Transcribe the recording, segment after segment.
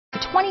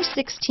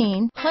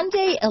2016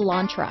 Hyundai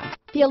Elantra.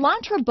 The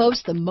Elantra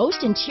boasts the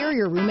most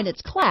interior room in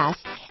its class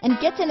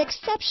and gets an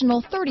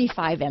exceptional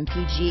 35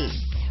 mpg.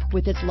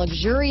 With its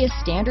luxurious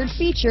standard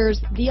features,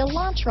 the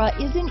Elantra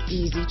is an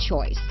easy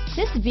choice.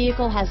 This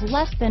vehicle has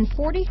less than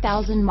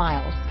 40,000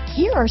 miles.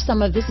 Here are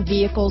some of this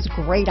vehicle's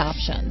great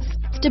options: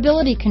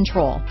 stability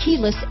control,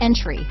 keyless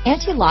entry,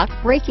 anti-lock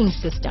braking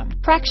system,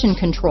 traction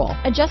control,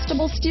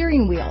 adjustable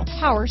steering wheel,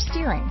 power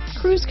steering,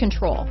 cruise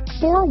control,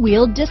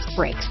 four-wheel disc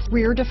brakes,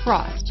 rear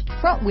defrost,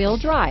 front-wheel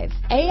drive,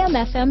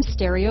 AM/FM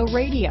stereo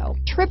radio,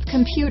 trip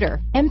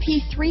computer,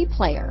 MP3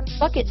 player,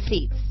 bucket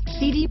seats,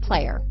 CD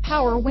player,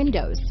 power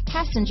windows,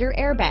 passenger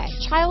airbag,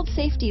 child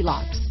safety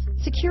locks,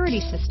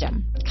 security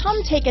system.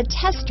 Come take a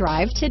test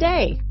drive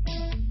today.